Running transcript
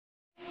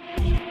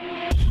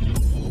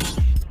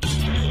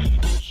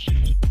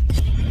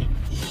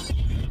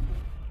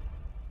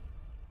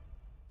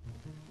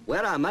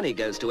Where our money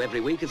goes to every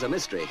week is a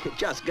mystery. It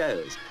just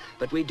goes.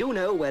 But we do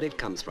know where it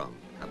comes from.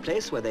 A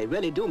place where they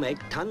really do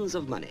make tons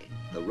of money.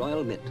 The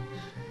Royal Mint.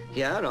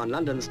 Here on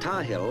London's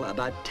Tower Hill,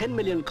 about 10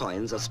 million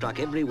coins are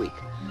struck every week.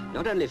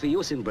 Not only for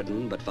use in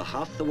Britain, but for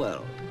half the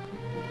world.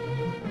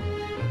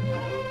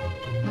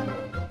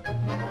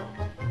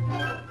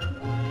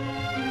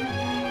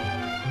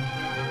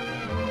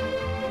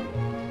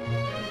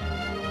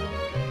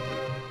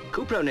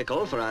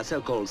 Cupro-nickel for our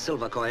so-called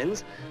silver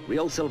coins,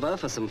 real silver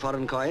for some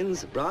foreign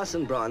coins, brass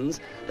and bronze,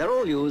 they're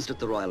all used at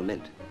the Royal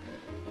Mint.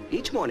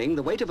 Each morning,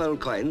 the weight of old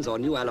coins or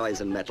new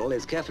alloys and metal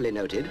is carefully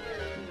noted,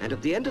 and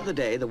at the end of the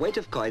day, the weight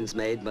of coins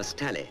made must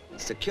tally.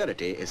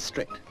 Security is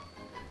strict.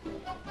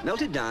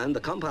 Melted down, the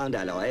compound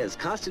alloy is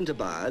cast into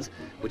bars,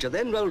 which are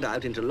then rolled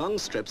out into long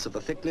strips of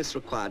the thickness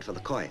required for the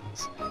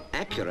coins,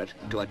 accurate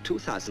to a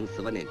 2,000th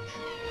of an inch.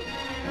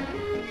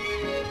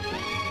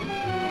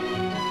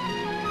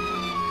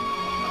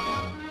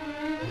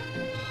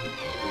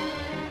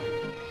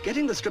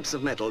 Getting the strips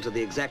of metal to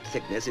the exact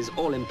thickness is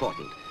all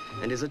important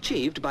and is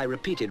achieved by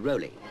repeated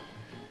rolling.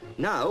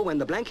 Now, when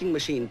the blanking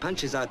machine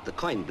punches out the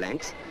coin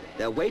blanks,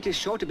 their weight is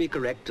sure to be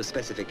correct to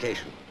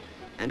specification.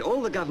 And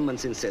all the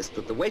governments insist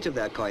that the weight of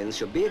their coins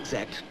should be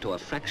exact to a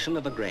fraction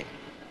of a grain.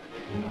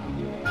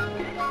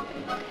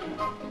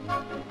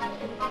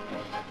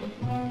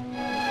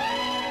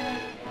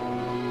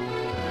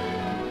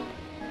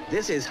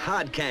 This is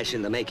hard cash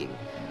in the making.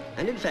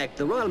 And in fact,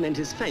 the Royal Mint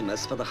is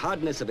famous for the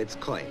hardness of its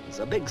coins,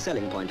 a big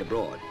selling point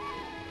abroad.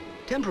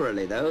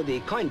 Temporarily, though, the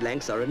coin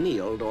blanks are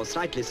annealed or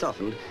slightly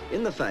softened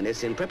in the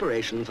furnace in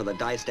preparation for the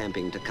die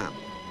stamping to come.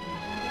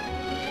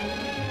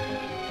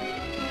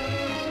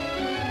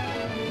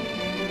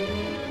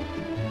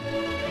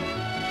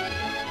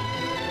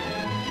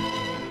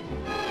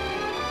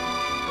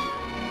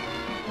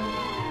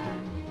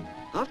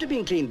 After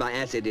being cleaned by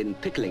acid in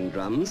pickling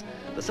drums,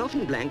 the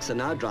softened blanks are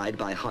now dried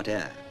by hot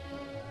air.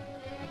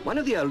 One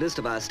of the oldest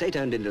of our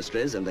state-owned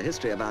industries, and the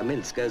history of our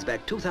mints goes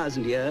back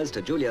 2,000 years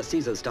to Julius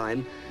Caesar's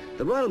time,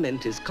 the Royal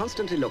Mint is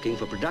constantly looking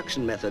for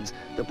production methods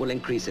that will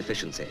increase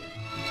efficiency.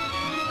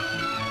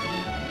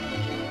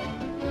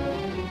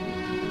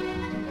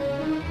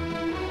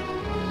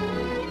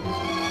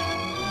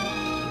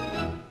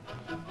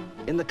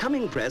 In the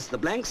coming press, the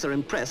blanks are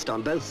impressed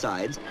on both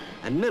sides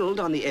and milled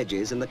on the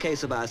edges in the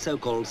case of our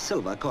so-called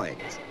silver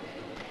coins.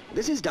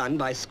 This is done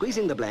by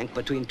squeezing the blank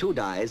between two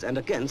dies and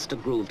against a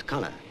grooved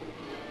colour.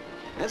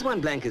 As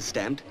one blank is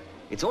stamped,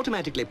 it's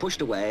automatically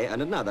pushed away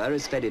and another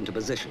is fed into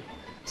position,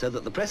 so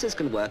that the presses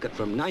can work at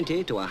from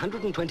 90 to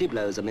 120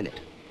 blows a minute.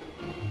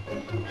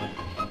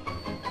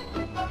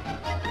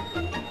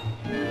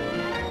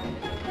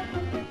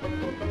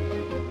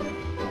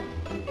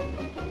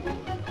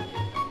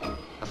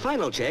 A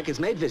final check is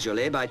made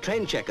visually by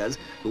trained checkers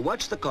who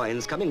watch the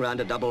coins coming round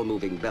a double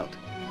moving belt.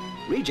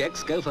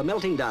 Rejects go for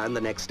melting down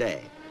the next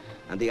day,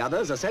 and the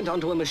others are sent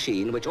onto a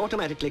machine which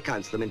automatically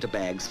counts them into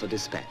bags for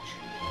dispatch.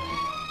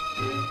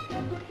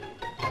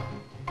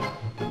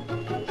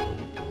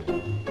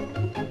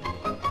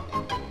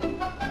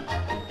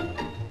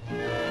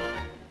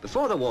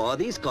 Before the war,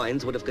 these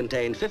coins would have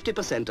contained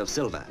 50% of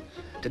silver.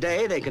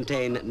 Today, they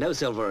contain no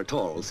silver at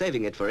all,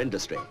 saving it for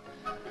industry.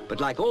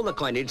 But like all the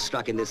coinage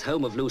struck in this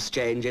home of loose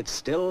change, it's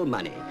still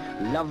money.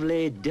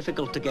 Lovely,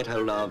 difficult to get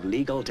hold of,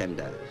 legal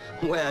tender.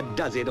 Where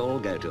does it all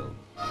go to?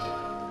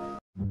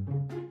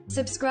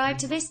 Subscribe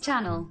to this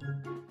channel